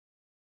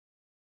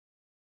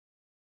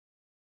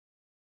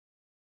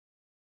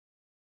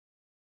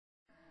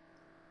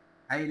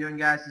How you doing,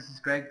 guys? This is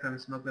Greg from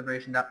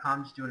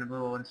SmokeLiberation.com, just doing a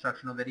little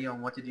instructional video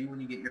on what to do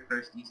when you get your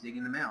first e-cig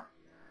in the mail.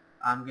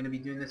 I'm going to be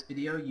doing this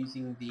video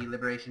using the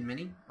Liberation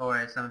Mini, or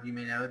as some of you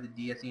may know, the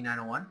DSE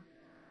 901.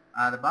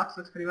 The box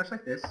looks pretty much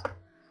like this,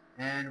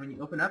 and when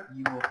you open up,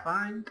 you will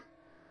find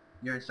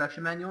your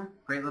instruction manual.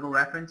 Great little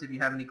reference. If you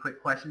have any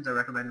quick questions, I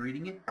recommend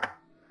reading it.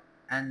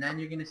 And then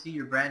you're going to see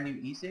your brand new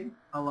e-cig,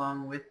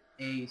 along with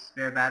a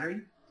spare battery,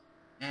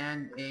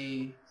 and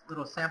a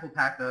little sample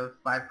pack of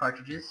 5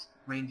 cartridges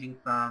ranging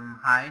from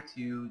high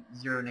to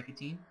 0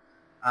 nicotine.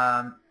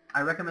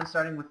 I recommend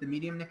starting with the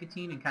medium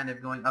nicotine and kind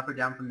of going up or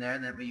down from there.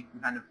 That way you can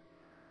kind of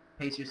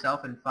pace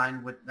yourself and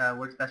find what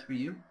works best for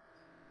you.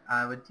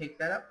 I would take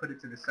that up, put it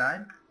to the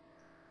side,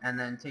 and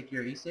then take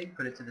your e-cig,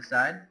 put it to the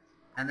side,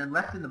 and then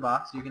left in the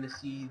box you're going to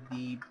see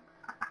the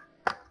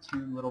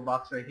 2 little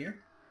boxes right here.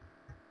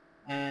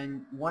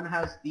 And one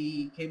has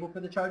the cable for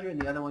the charger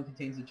and the other one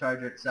contains the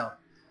charger itself.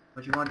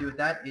 What you want to do with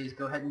that is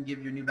go ahead and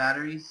give your new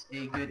batteries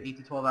a good 8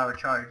 to 12 hour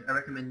charge. I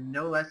recommend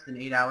no less than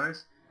 8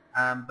 hours,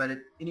 but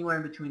anywhere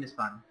in between is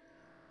fine.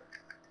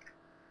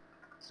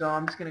 So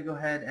I'm just going to go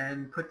ahead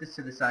and put this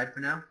to the side for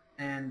now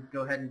and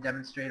go ahead and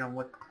demonstrate on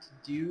what to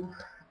do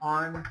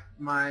on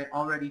my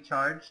already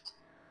charged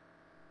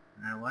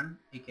 901,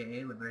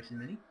 aka Liberation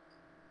Mini.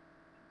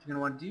 What you're going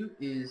to want to do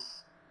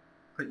is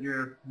put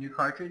your new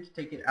cartridge,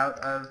 take it out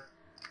of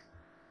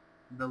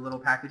the little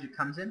package it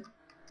comes in,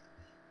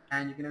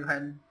 and you're going to go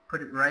ahead and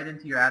put it right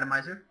into your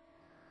atomizer.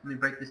 Let me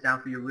break this down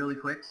for you really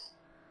quick.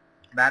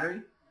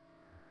 Battery,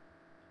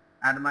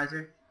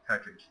 atomizer,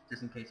 cartridge,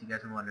 just in case you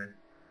guys are wondering.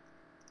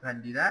 Go ahead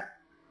and do that.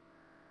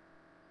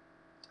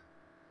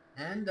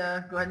 And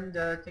go ahead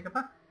and take a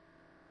puff.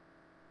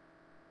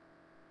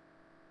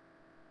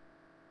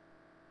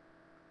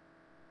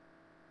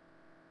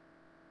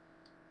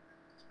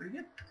 It's pretty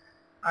good.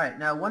 Alright,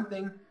 now one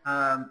thing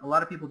a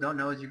lot of people don't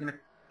know is you're going to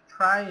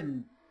try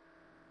and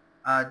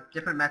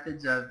different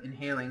methods of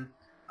inhaling.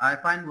 I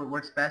find what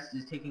works best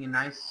is taking a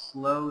nice,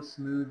 slow,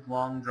 smooth,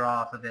 long draw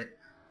off of it.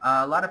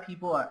 A lot of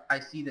people I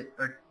see that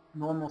are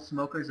normal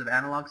smokers of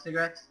analog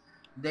cigarettes,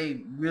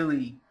 they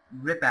really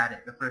rip at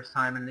it the first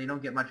time and they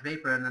don't get much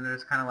vapor, and then they're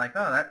just kind of like,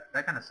 oh,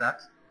 that kind of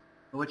sucks.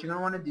 But what you're going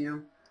to want to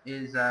do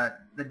is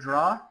the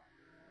draw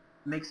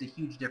makes a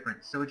huge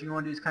difference. So what you're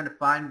going to want to do is kind of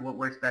find what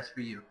works best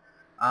for you.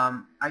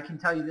 I can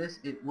tell you this,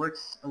 it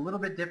works a little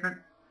bit different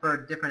for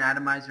different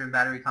atomizer and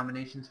battery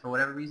combinations for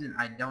whatever reason,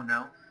 I don't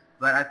know.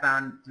 But I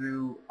found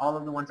through all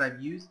of the ones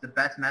I've used, the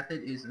best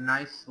method is a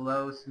nice,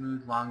 slow,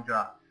 smooth, long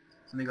draw.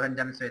 So let me go ahead and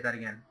demonstrate that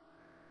again.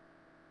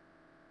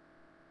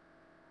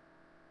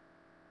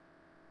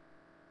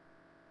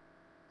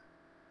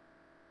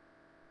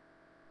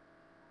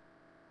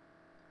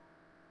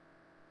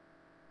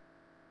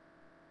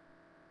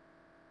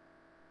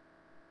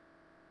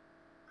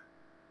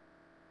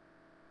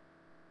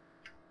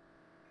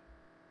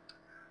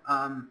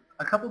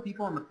 A couple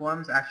people on the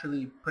forums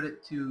actually put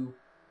it to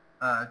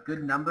a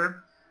good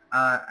number.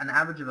 An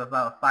average of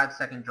about a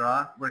 5-second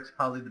draw works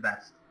probably the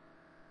best.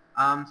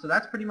 So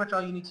that's pretty much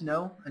all you need to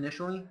know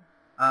initially.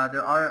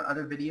 There are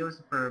other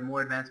videos for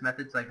more advanced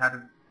methods, like how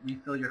to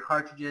refill your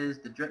cartridges,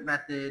 the drip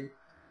method,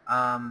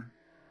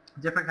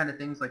 different kind of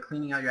things like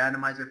cleaning out your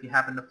atomizer if you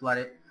happen to flood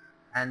it,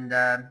 and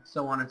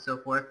so on and so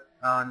forth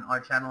on our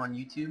channel on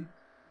YouTube.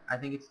 I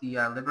think it's the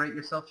Liberate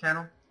Yourself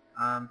channel,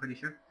 I'm pretty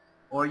sure.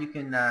 Or you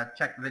can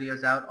check the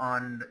videos out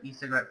on the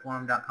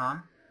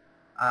eCigaretteforum.com.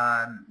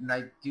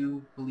 I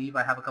do believe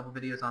I have a couple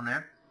videos on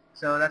there.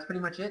 So that's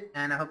pretty much it,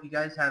 and I hope you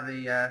guys have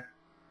a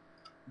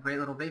great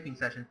little vaping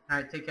session.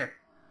 Alright, take care.